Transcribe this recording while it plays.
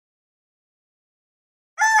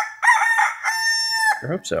sure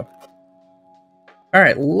hope so.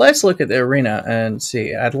 Alright, let's look at the arena and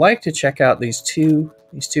see. I'd like to check out these two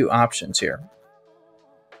options here.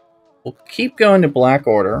 We'll keep going to Black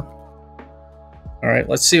Order. Alright,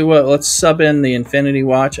 let's see what, let's sub in the Infinity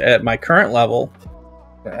Watch at my current level.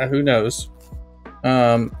 Who knows?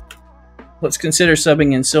 Let's consider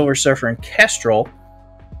subbing in Silver Surfer and Kestrel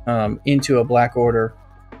into a Black Order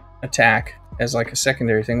attack as like a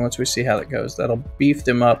secondary thing once we see how that goes. That'll beef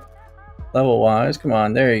them up level-wise. Come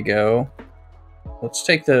on, there you go. Let's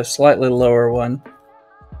take the slightly lower one.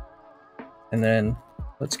 And then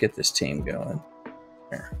let's get this team going.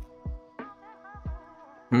 Here.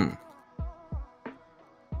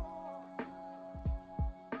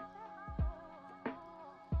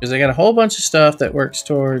 Because I got a whole bunch of stuff that works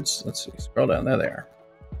towards... Let's see, scroll down. There they are.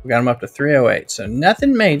 We got them up to 308. So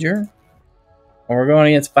nothing major. And we're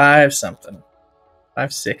going against 5-something.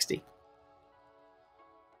 560.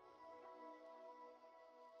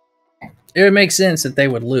 It would make sense that they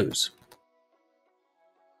would lose.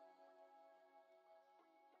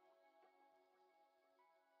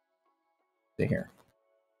 See here.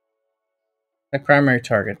 Attack primary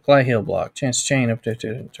target. Apply heal block. Chance to chain up to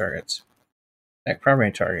 2 targets. Attack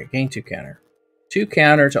primary target. Gain 2 counter. 2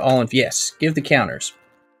 counter to all... Yes, give the counters.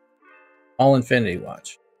 All Infinity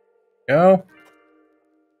Watch. Go.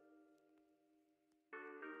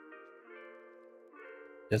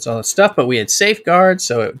 That's all that stuff, but we had safeguards,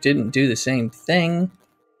 so it didn't do the same thing.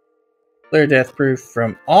 Clear death proof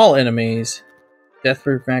from all enemies. Death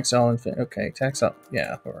proof max all infinite. Okay, attacks up.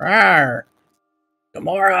 Yeah. Rawr!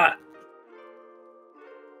 Gamora!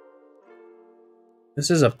 This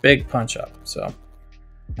is a big punch up, so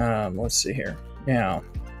let's see here. Now,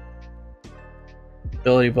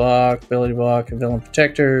 ability block, and villain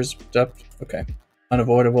protectors. Okay,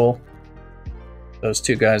 unavoidable. Those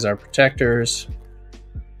 2 guys are protectors.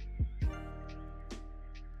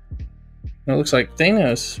 It looks like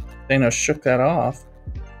Thanos shook that off.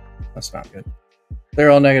 That's not good. Clear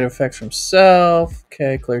all negative effects from self.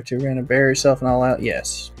 Okay, clear 2 random barrier self and all out.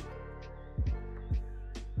 Yes.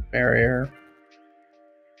 Barrier.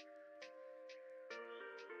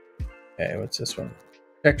 Okay, what's this one?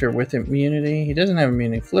 Protector with immunity. He doesn't have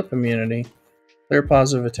immunity. Flip immunity. Clear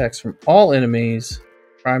positive attacks from all enemies.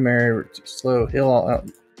 Primary, slow, heal all out.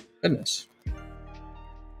 Goodness.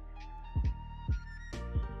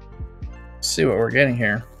 Let's see what we're getting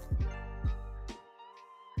here.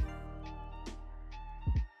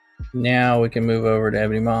 Now we can move over to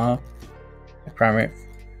Ebony Maw. Primary.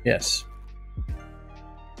 Yes.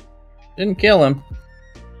 Didn't kill him.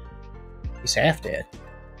 He's half dead.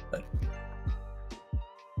 But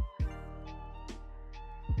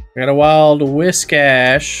got a wild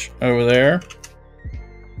Whiskash over there.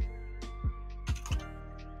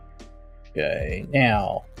 Okay,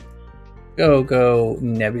 now go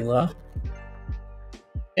Nebula.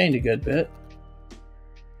 Gained a good bit.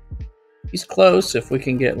 He's close if we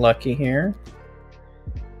can get lucky here.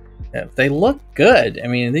 Yeah, they look good. I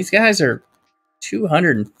mean, these guys are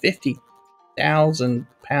 250,000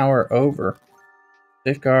 power over.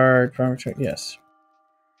 Safeguard, primary check, yes.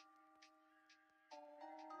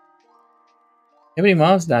 Ebony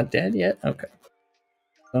Maw's not dead yet? Okay.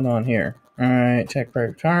 What's going on here? Alright, tech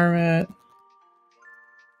break retirement.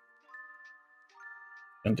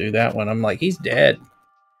 Gonna do that one. I'm like, he's dead.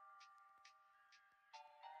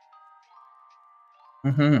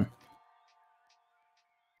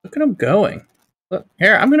 Look at him going. Look,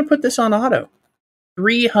 here, I'm going to put this on auto.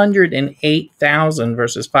 308,000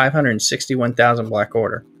 versus 561,000 Black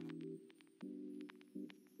Order.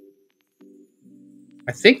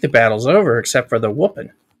 I think the battle's over, except for the whooping.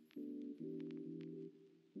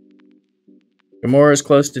 Gamora's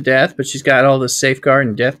close to death, but she's got all the safeguard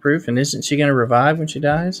and death proof, and isn't she going to revive when she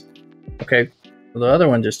dies? Okay, well, the other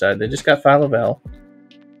one just died. They just got Philovel.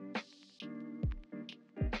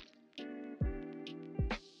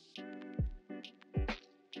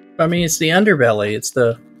 I mean, it's the underbelly. It's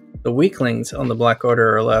the weaklings on the Black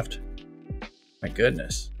Order are left. My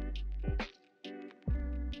goodness.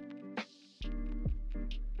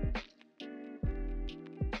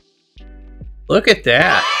 Look at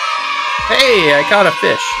that. Hey, I caught a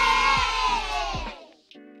fish.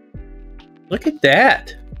 Look at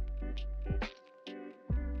that.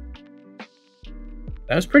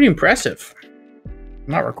 That was pretty impressive. I'm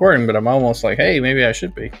not recording, but I'm almost like, hey, maybe I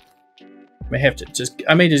should be.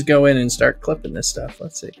 I may just go in and start clipping this stuff.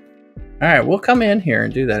 Let's see. All right, we'll come in here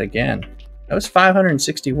and do that again. That was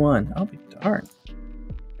 561. I'll be darned.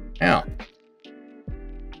 Now.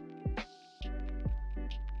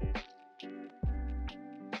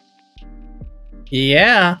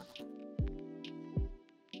 Yeah.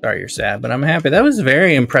 Sorry you're sad, but I'm happy. That was a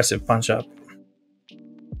very impressive punch up.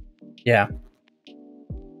 Yeah.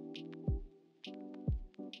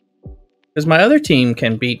 Because my other team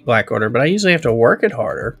can beat Black Order, but I usually have to work it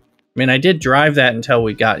harder. I mean, I did drive that until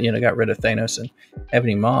we got rid of Thanos and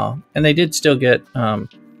Ebony Maw, and they did still get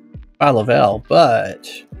Lavelle, but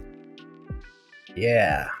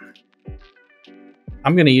yeah,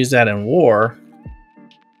 I'm gonna use that in war.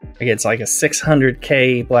 It's like a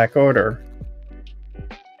 600k Black Order.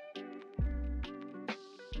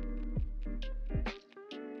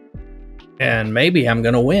 And maybe I'm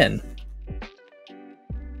gonna win.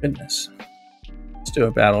 Goodness. Let's do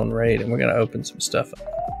a battle and raid, and we're gonna open some stuff up.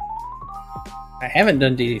 I haven't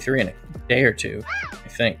done DD3 in a day or two, I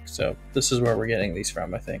think. So this is where we're getting these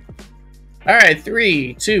from, I think. Alright,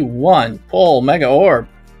 3, 2, 1. Pull Mega Orb.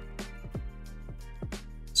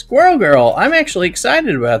 Squirrel Girl. I'm actually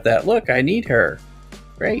excited about that. Look, I need her.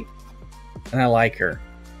 Great. And I like her.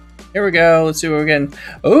 Here we go. Let's see what we're getting.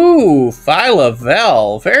 Ooh,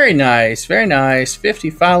 Phyla-Vell. Very nice. Very nice. 50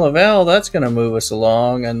 Phyla-Vell. That's going to move us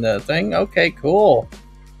along. And the thing. Okay, cool.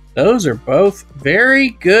 Those are both very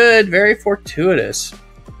good. Very fortuitous.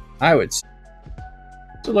 I would say.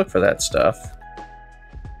 So look for that stuff.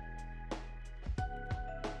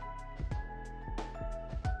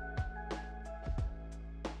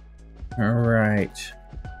 All right.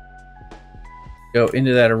 Go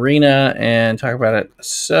into that arena and talk about it.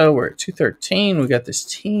 So we're at 213. We got this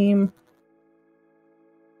team.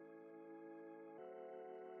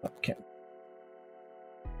 Okay.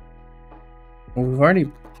 We've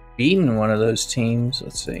already beaten one of those teams.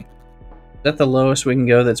 Let's see. Is that the lowest we can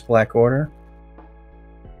go that's Black Order?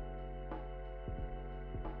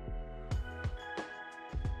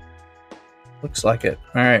 Looks like it.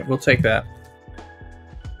 All right, we'll take that.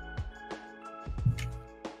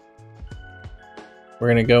 We're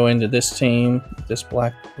gonna go into this team,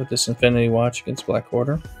 with this Infinity Watch against Black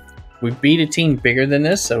Order. We beat a team bigger than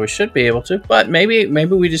this, so we should be able to. But maybe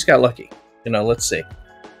we just got lucky. Let's see.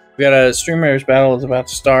 We got a Streamers battle is about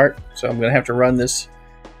to start, so I'm gonna have to run this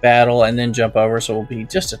battle and then jump over. So we'll be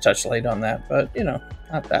just a touch late on that, but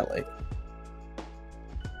not that late.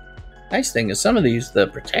 Nice thing is some of these the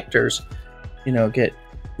protectors, get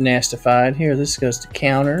nastified. Here, this goes to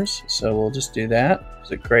counters, so we'll just do that.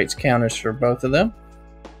 So it creates counters for both of them.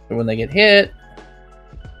 So when they get hit,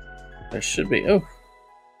 there should be... Oh!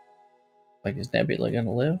 Like, is Nebula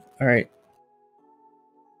gonna live? Alright.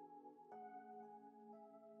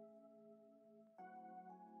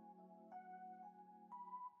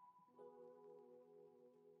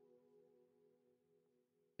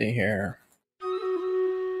 See here.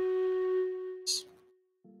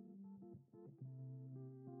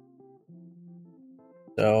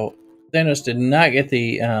 So Thanos did not get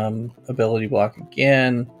the ability block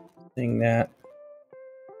again. Seeing that.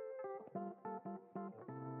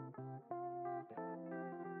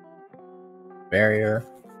 Barrier.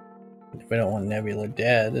 We don't want Nebula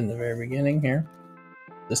dead in the very beginning here.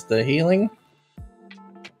 Is this the healing?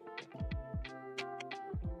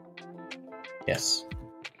 Yes.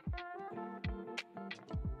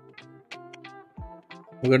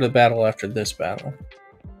 We'll go to the battle after this battle.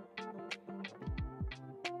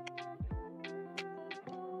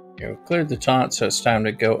 Okay, we cleared the taunt, so it's time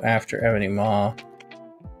to go after Ebony Maw.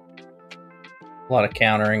 A lot of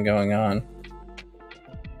countering going on.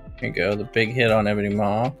 Here you go, the big hit on Ebony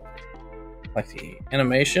Maw. Like the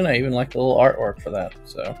animation, I even like the little artwork for that,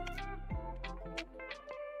 so.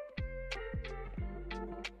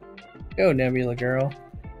 Go, Nebula girl.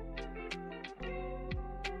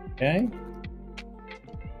 Okay.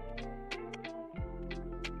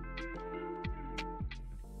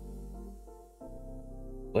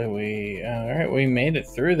 Alright, we made it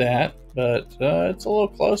through that, but it's a little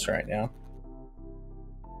close right now.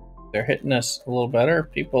 They're hitting us a little better.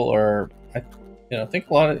 People are, think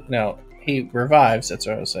a lot of, no, he revives, that's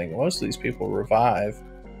what I was saying. Most of these people revive.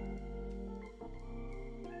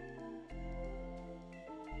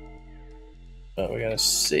 But we gotta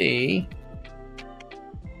see.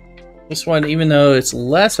 This one, even though it's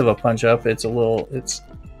less of a punch up, it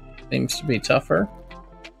seems to be tougher.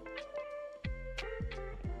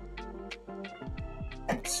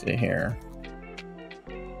 Let's see here.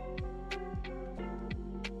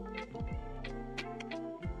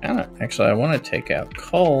 Actually, I want to take out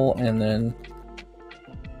Cole and then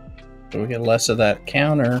so we get less of that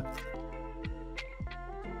counter.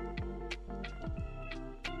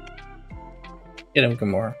 Get him,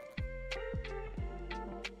 Gamora.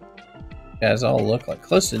 Guys all look like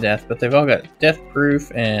close to death, but they've all got death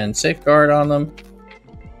proof and safeguard on them.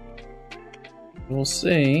 We'll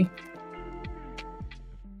see.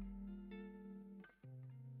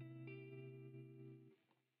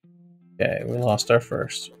 Okay, we lost our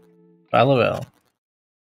first. Palavel.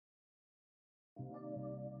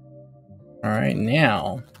 Alright,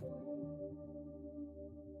 now.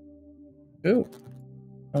 Ooh.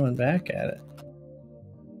 Coming back at it.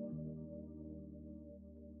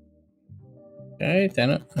 Okay,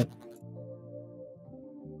 then.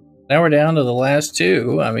 Now we're down to the last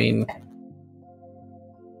two. I mean,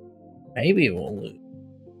 maybe we'll lose.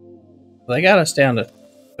 They got us down to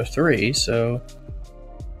 3, so.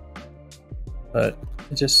 But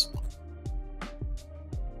it just.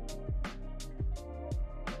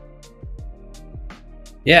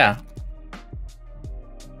 Yeah.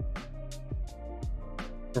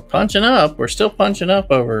 We're punching up. We're still punching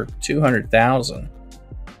up over 200,000.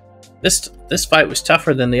 This fight was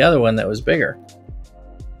tougher than the other one that was bigger.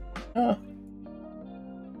 Oh.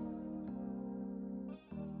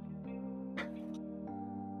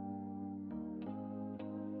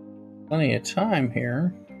 Plenty of time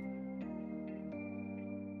here.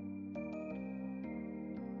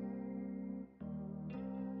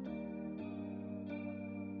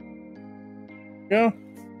 Go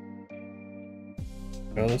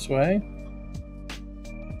this way.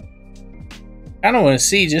 I don't want to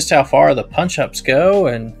see just how far the punch-ups go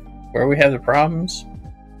and where we have the problems.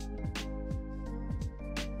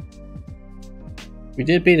 We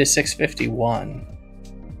did beat a 651.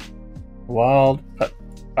 Wild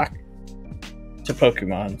back to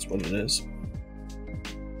Pokemon is what it is.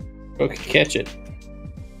 Poke catch it.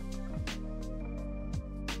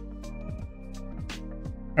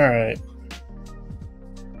 Alright.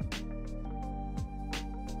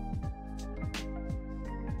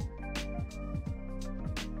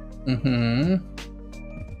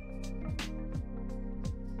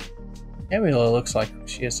 Nebula looks like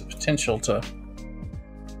she has the potential to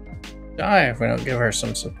die if we don't give her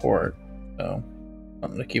some support. So,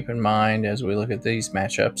 something to keep in mind as we look at these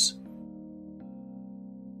matchups.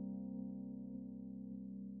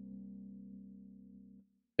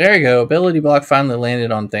 There you go. Ability block finally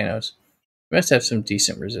landed on Thanos. We must have some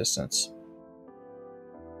decent resistance.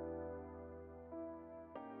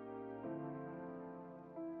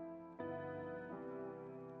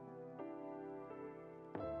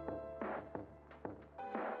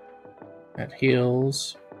 That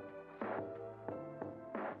heals.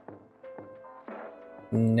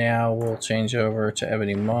 Now we'll change over to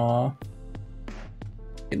Ebony Maw.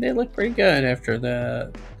 They look pretty good after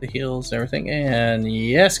the heals and everything. And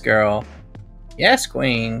yes, girl. Yes,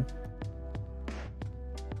 queen.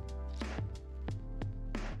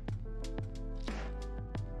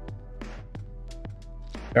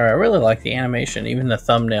 Alright, I really like the animation. Even the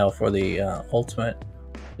thumbnail for the ultimate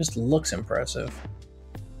just looks impressive.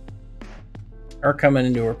 Her coming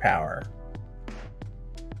into her power.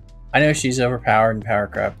 I know she's overpowered and power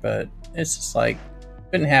crap, but it's just like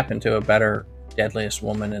couldn't happen to a better deadliest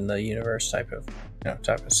woman in the universe type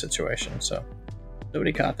of situation. So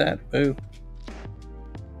nobody caught that. Boo.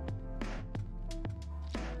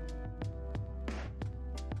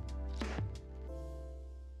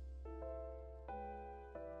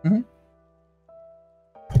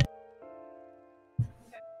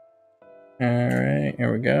 Alright,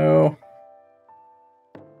 here we go.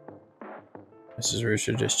 Mrs.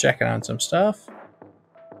 Rooster just checking on some stuff.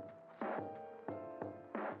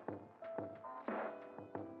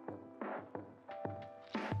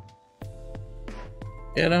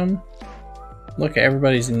 Get him. Look,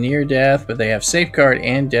 everybody's near death, but they have safeguard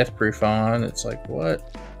and death proof on. It's like,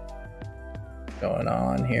 what? Going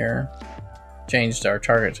on here? Changed our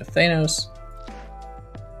target to Thanos.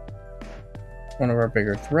 One of our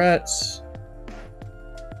bigger threats.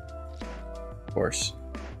 Of course,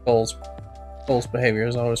 Cole's behavior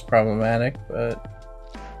is always problematic, but...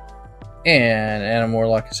 And Adam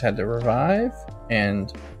Warlock has had to revive,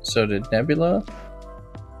 and so did Nebula.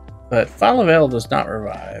 But Palavel does not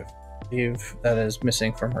revive. That is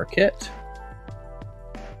missing from her kit.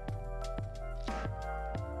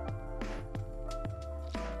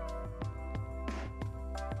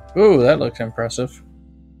 Ooh, that looks impressive.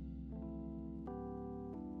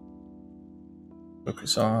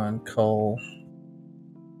 Focus on Cole.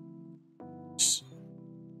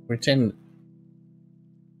 Pretend.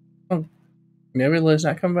 Oh, Nebula's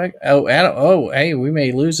not coming back. Oh, Adam. Oh, hey, we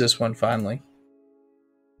may lose this one finally.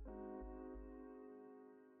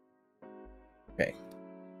 Okay.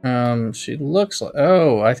 She looks like.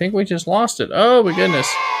 Oh, I think we just lost it. Oh my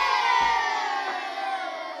goodness.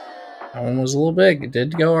 That one was a little big. It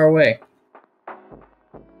did go our way.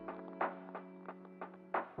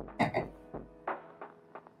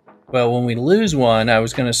 Well, when we lose one, I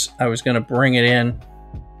was gonna bring it in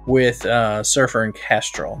with Surfer and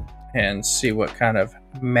Kestrel and see what kind of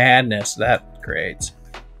madness that creates.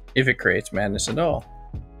 If it creates madness at all.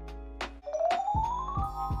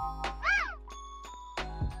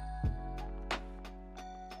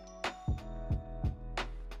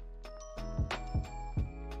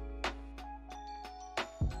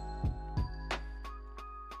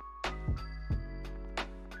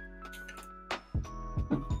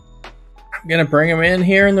 I'm gonna bring them in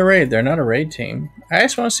here in the raid. They're not a raid team. I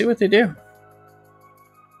just want to see what they do.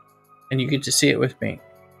 And you get to see it with me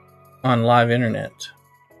on live internet.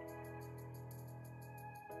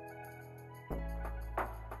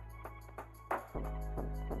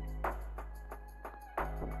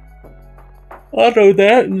 I'll do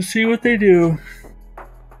that and see what they do.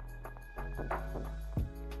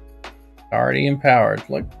 Already empowered.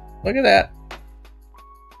 Look at that.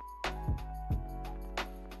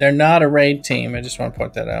 They're not a raid team. I just want to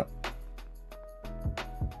point that out.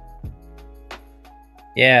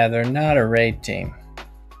 Yeah, they're not a raid team.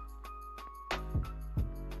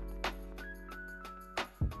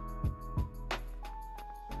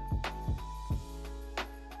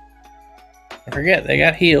 I forget, they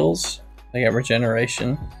got heals. They got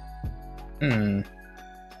regeneration.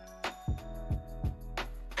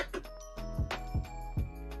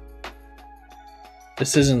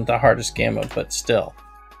 This isn't the hardest gamma, but still.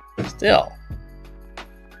 Still.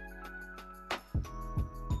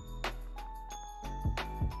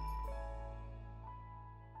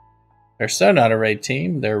 They're so not a raid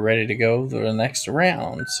team, they're ready to go to the next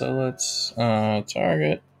round. So let's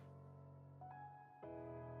target.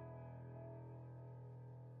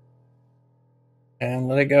 And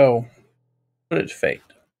let it go. Put it to fate.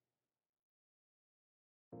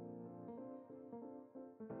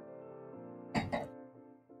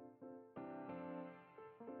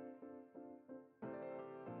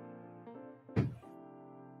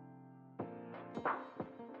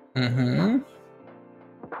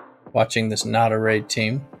 Watching this not a raid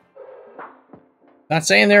team. Not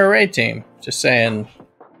saying they're a raid team, just saying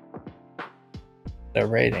they're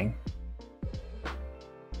raiding.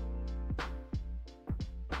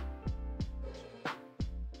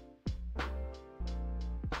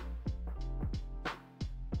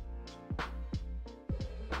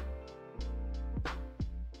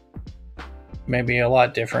 Maybe a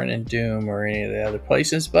lot different in Doom or any of the other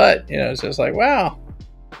places, but you know, it's just like, wow,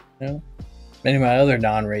 you know, many of my other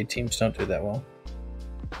non-raid teams don't do that well.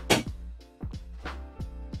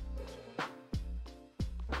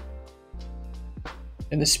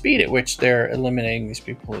 And the speed at which they're eliminating these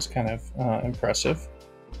people is kind of impressive.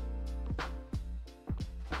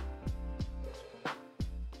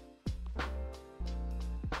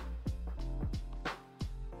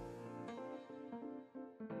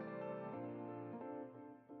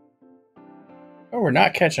 Oh, we're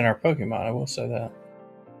not catching our Pokemon, I will say that.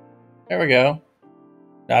 There we go.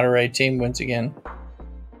 Not a raid team wins again.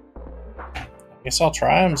 I guess I'll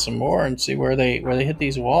try them some more and see where they hit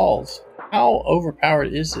these walls. How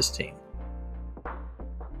overpowered is this team?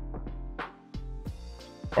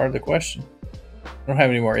 Part of the question. I don't have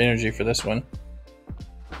any more energy for this one.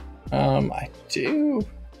 I do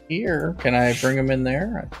here. Can I bring them in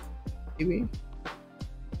there? Maybe.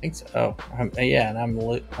 I think so. Oh, yeah, and I'm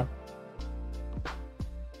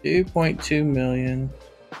 2.2 million.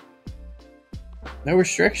 No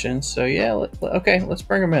restrictions, so yeah, okay, let's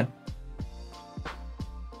bring them in.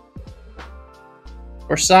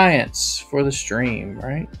 For science, for the stream,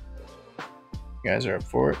 right? You guys are up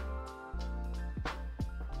for it.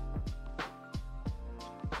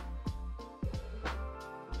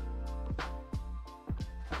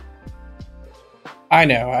 I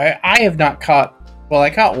know, I have not caught, well,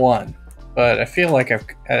 I caught one, but I feel like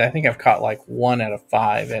I think I've caught like 1 out of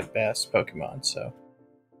 5 at best Pokemon, so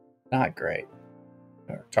not great.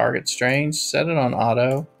 Target strange, set it on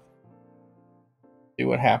auto. See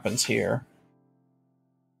what happens here.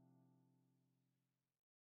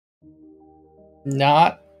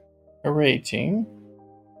 Not a raid team.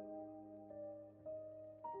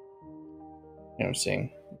 You know,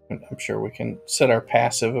 I'm sure we can set our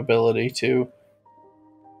passive ability to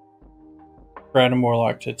Adam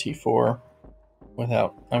Warlock to T4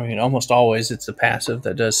 without, I mean, almost always it's the passive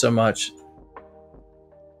that does so much.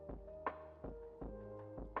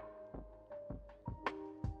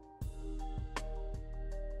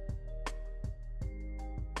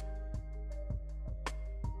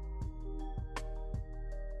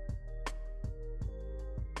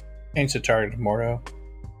 Change the target to Morto.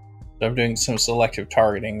 So I'm doing some selective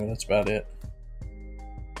targeting, but that's about it.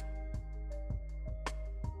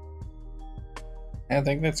 I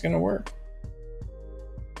think that's going to work.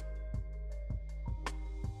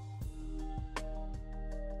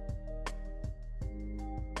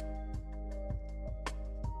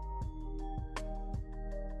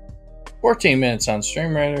 14 minutes on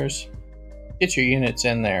Stream Raiders. Get your units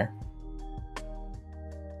in there.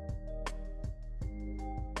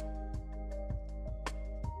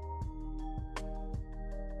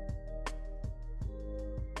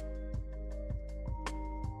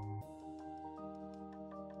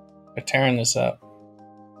 We're tearing this up.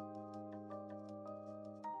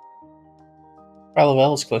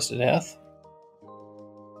 Ralavel is close to death.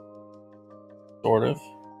 Sort of.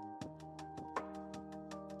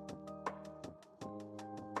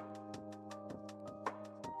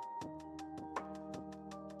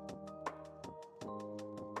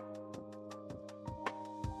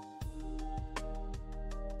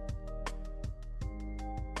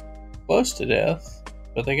 Close to death,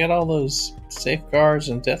 but they got all those safeguards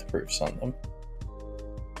and death proofs on them.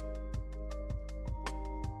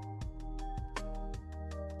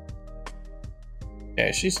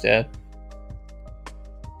 Okay, she's dead.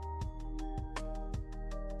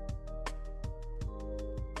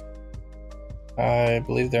 I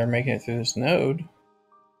believe they're making it through this node.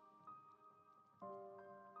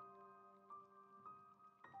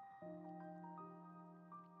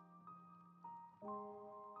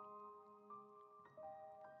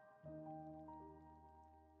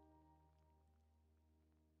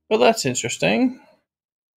 Well, that's interesting.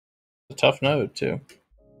 It's a tough node, too.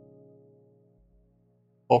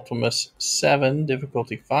 Ultimus 7,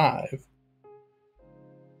 difficulty 5.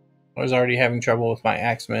 I was already having trouble with my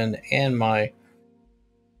AxMen and my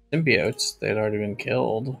symbiotes. They had already been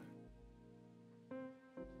killed.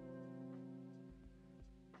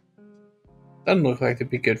 Doesn't look like it'd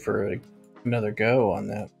be good for another go on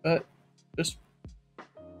that, but just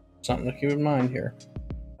something to keep in mind here.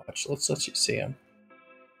 Watch, let's let you see them.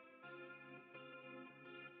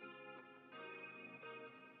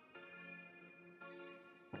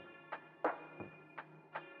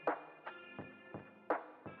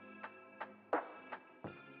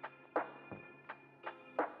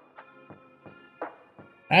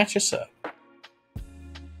 Match us up.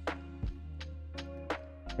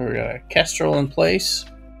 We got a Kestrel in place.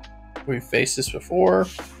 We've faced this before.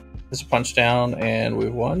 This is a punch down, and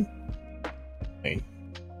we've won. We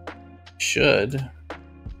should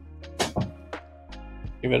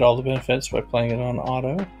give it all the benefits by playing it on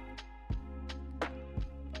auto.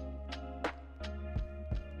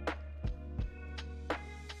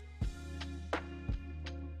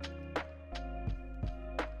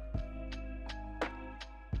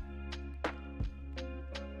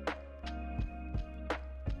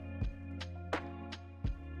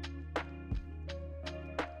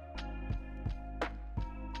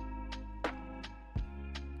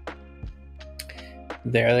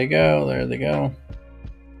 There they go, there they go.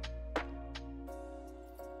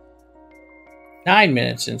 9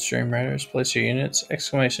 minutes in Stream Raiders. Place your units,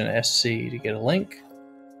 exclamation SC to get a link.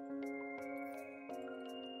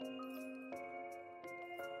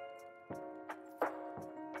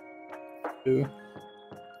 Ooh.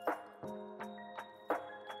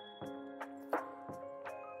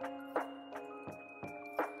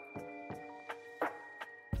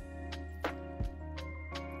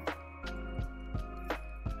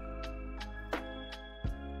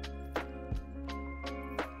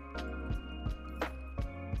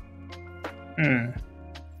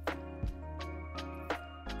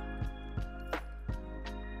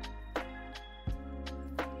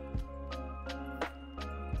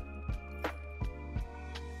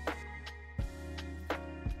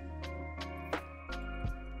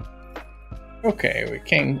 Okay, we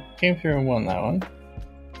came through and won that one.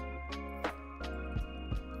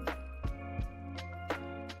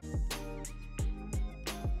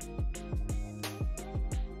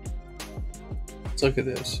 Let's look at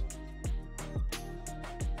this.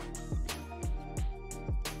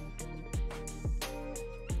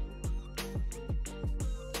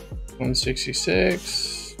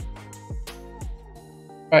 $166.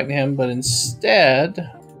 Fighting him, but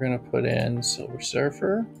instead we're gonna put in Silver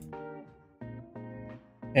Surfer.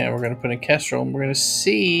 And we're going to put in Kestrel, and we're going to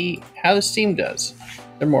see how this team does.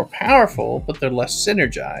 They're more powerful, but they're less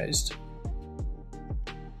synergized.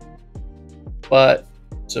 But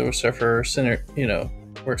Silver Surfer,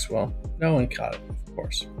 works well. No one caught it, of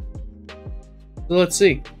course. So let's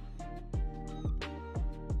see.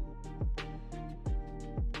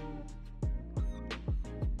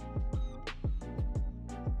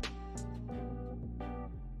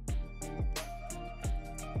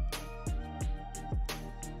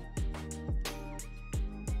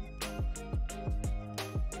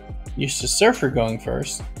 Used to Surfer going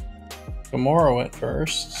first. Gamora went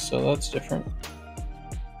first, so that's different.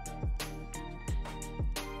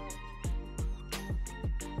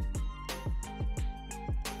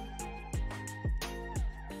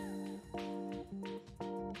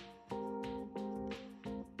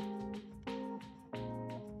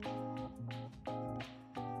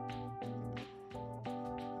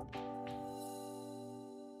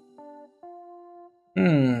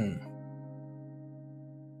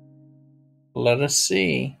 Let us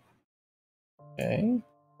see. Okay.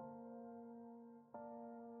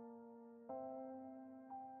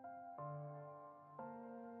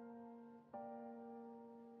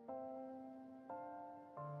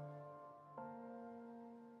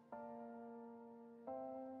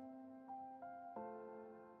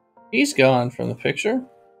 He's gone from the picture.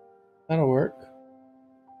 That'll work.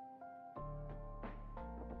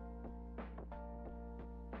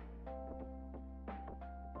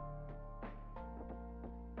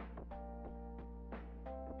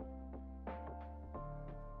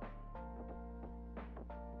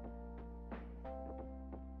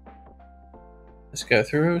 Let's go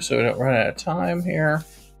through so we don't run out of time here.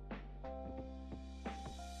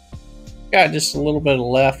 Got just a little bit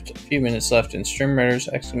left, a few minutes left in Stream Raiders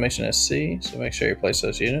 !SC, so make sure you place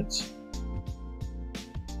those units.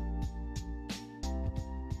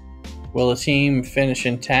 Will the team finish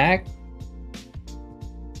intact?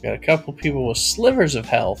 Got a couple people with slivers of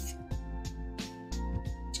health.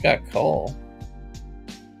 It's got Cole.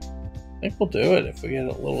 I think we'll do it if we get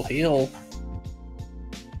a little heal.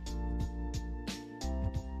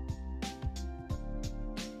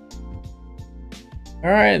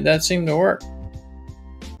 Alright, that seemed to work.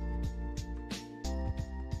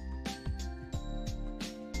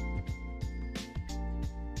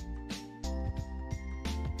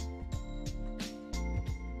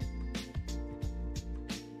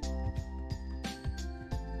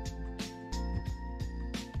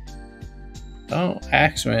 Oh,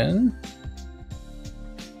 AxMen.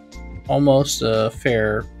 Almost a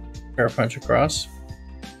fair punch across.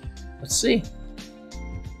 Let's see.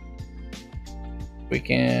 We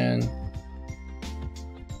can,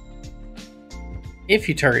 if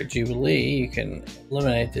you target Jubilee, you can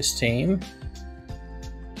eliminate this team.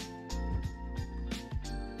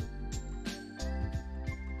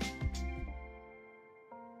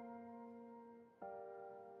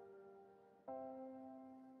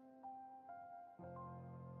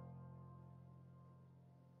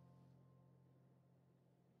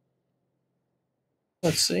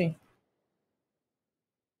 Let's see.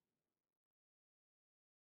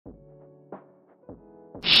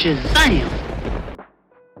 Shazam!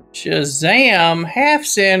 Shazam!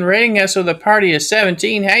 Half-Sin rating us with a party of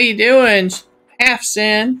 17. How you doing,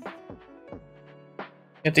 Half-Sin?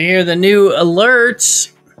 Get to hear the new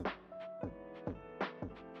alerts.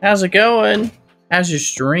 How's it going? How's your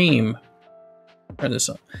stream? Turn this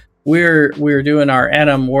on. We're doing our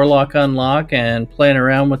Adam Warlock unlock and playing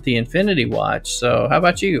around with the Infinity Watch. So how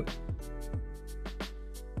about you?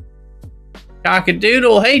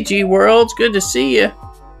 CockADoodle, hey G-Worlds, good to see you.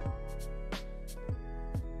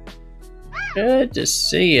 Good to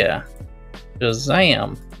see ya.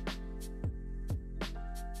 Shazam.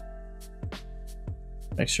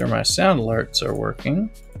 Make sure my sound alerts are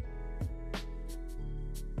working.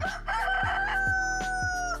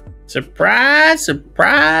 Surprise,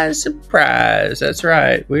 surprise, surprise. That's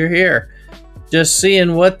right, we're here. Just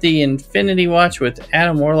seeing what the Infinity Watch with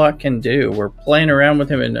Adam Warlock can do. We're playing around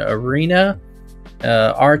with him in Arena,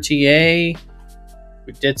 RTA.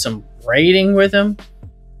 We did some raiding with him.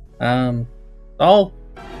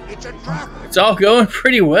 It's all going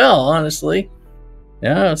pretty well, honestly.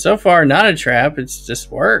 Yeah, so far not a trap. It's just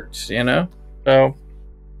worked, you know. So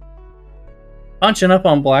punching up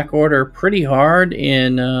on Black Order pretty hard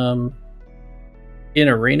in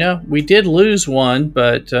Arena. We did lose one,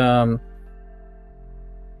 but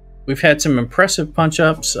we've had some impressive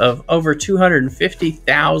punch-ups of over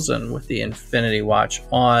 250,000 with the Infinity Watch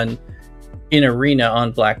in Arena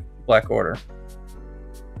on Black Order.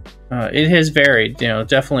 It has varied, you know,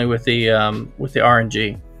 definitely with the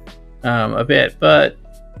RNG a bit, but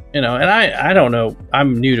you know, and I don't know,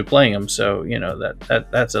 I'm new to playing them, so you know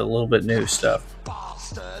that's a little bit new stuff.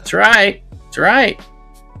 That's right, that's right.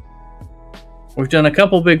 We've done a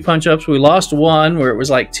couple big punch ups. We lost one where it was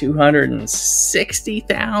like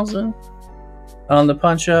 260,000 on the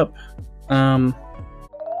punch up. I'll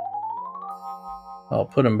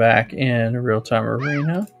put them back in real-time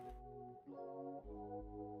Arena.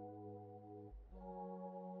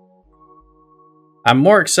 I'm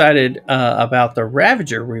more excited about the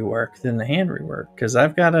Ravager rework than the hand rework because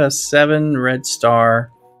I've got a 7 red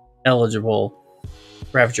star eligible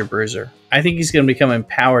Ravager Bruiser. I think he's going to become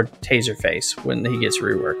empowered Taserface when he gets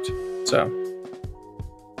reworked. So,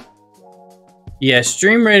 yeah,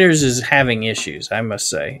 Stream Raiders is having issues, I must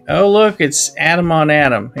say. Oh, look, it's Adam on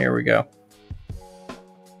Adam. Here we go.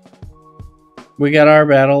 We got our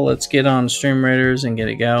battle. Let's get on Stream Raiders and get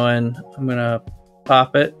it going. I'm going to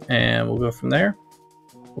pop it and we'll go from there.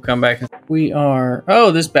 We'll come back. We are...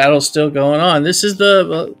 Oh, this battle's still going on. This is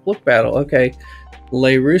the look battle. Okay.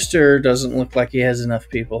 Lay Rooster doesn't look like he has enough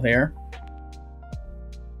people here.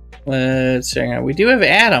 Let's hang on. We do have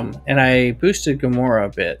Adam, and I boosted Gamora a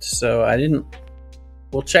bit, so I didn't...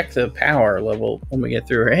 We'll check the power level when we get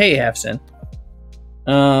through her. Hey, Halfson.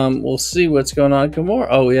 We'll see what's going on. Gamora.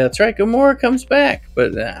 Oh, yeah, that's right. Gamora comes back,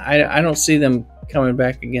 but I don't see them coming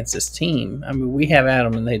back against this team. I mean, we have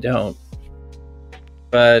Adam, and they don't.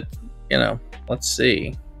 But, you know, let's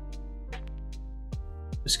see.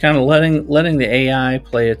 Just kind of letting the AI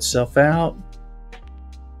play itself out.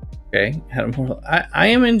 Okay, Adam Warlock. I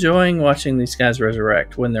am enjoying watching these guys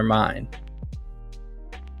resurrect when they're mine.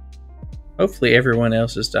 Hopefully everyone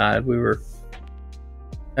else has died.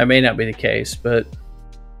 That may not be the case, but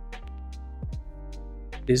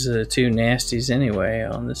these are the two nasties anyway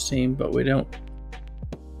on this team, but we don't.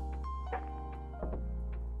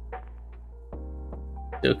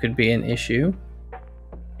 Still could be an issue.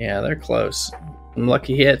 Yeah, they're close. Some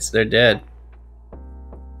lucky hits, they're dead.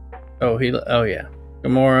 Oh yeah.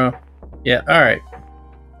 Gamora. Yeah, alright.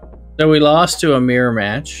 So we lost to a mirror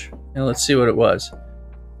match. And let's see what it was.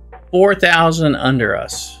 4,000 under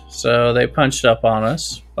us. So they punched up on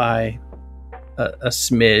us by a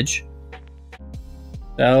smidge.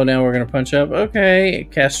 So now we're going to punch up. Okay.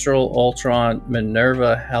 Kestrel, Ultron,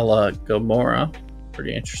 Minerva, Hela, Gamora.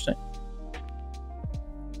 Pretty interesting.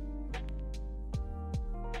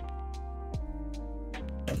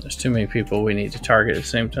 There's too many people we need to target at the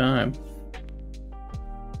same time.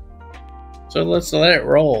 So let's let it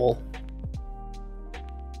roll.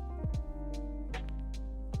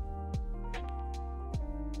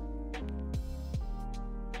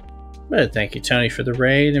 But thank you, Tony, for the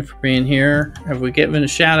raid and for being here. Have we given a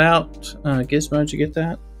shout out? Gizmo, did you get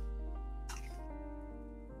that?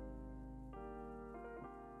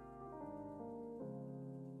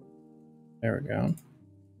 There we go.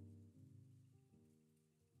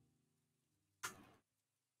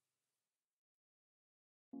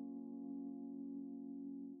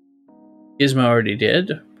 Gizmo already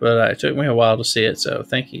did, but it took me a while to see it, so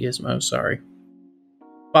thank you, Gizmo. Sorry.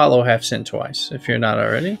 Follow Halfson twice if you're not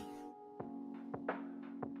already.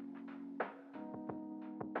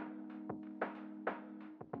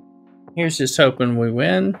 Here's just hoping we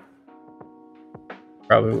win.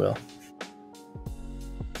 Probably will.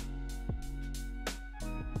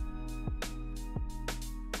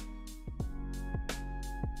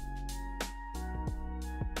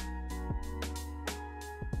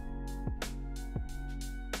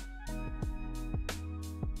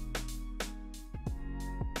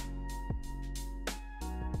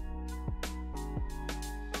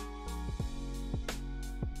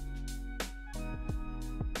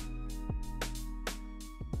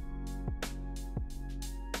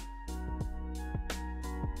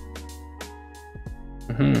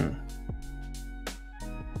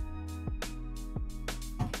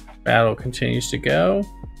 Battle continues to go.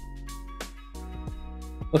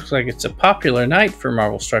 Looks like it's a popular night for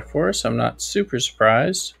Marvel Strike Force. I'm not super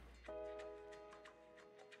surprised.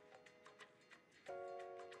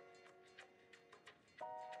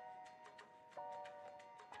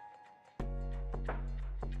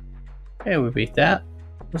 Okay, we beat that.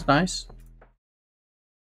 That was nice.